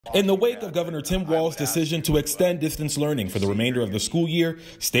In the wake of Governor Tim Walz's decision to extend distance learning for the remainder of the school year,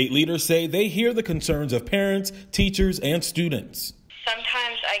 state leaders say they hear the concerns of parents, teachers, and students.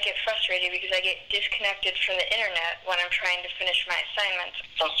 Sometimes I get frustrated because I get disconnected from the internet when I'm trying to finish my assignments.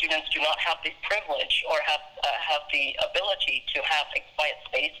 Some students do not have the privilege or have the ability to have a quiet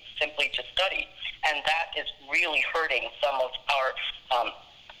space simply to study, and that is really hurting some of our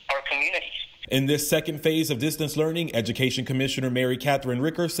communities. In this second phase of distance learning, Education Commissioner Mary Catherine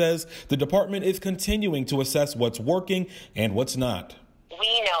Ricker says the department is continuing to assess what's working and what's not.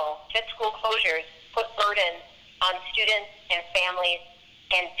 We know that school closures put burdens on students and families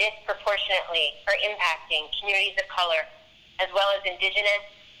and disproportionately are impacting communities of color as well as Indigenous,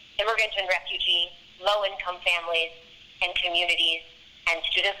 immigrant and refugee, low-income families and communities and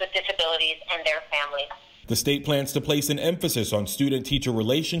students with disabilities and their families. The state plans to place an emphasis on student-teacher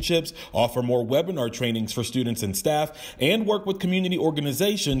relationships, offer more webinar trainings for students and staff, and work with community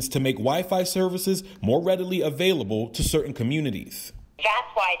organizations to make Wi-Fi services more readily available to certain communities.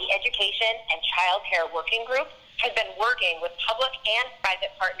 That's why the Education and Child Care Working Group has been working with public and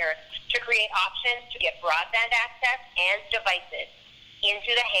private partners to create options to get broadband access and devices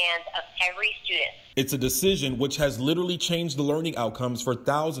into the hands of every student. It's a decision which has literally changed the learning outcomes for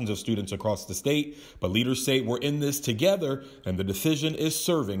thousands of students across the state, but leaders say we're in this together and the decision is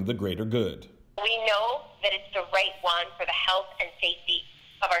serving the greater good. We know that it's the right one for the health and safety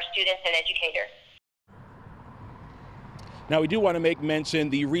of our students and educators. Now, we do want to make mention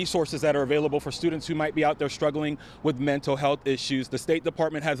the resources that are available for students who might be out there struggling with mental health issues. The State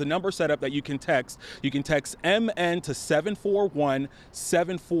Department has a number set up that you can text. You can text MN to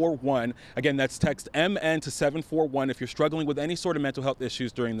 741-741. Again, that's text MN to 741 if you're struggling with any sort of mental health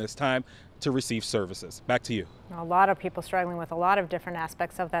issues during this time to receive services. Back to you. A lot of people struggling with a lot of different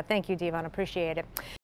aspects of that. Thank you, Devon. Appreciate it.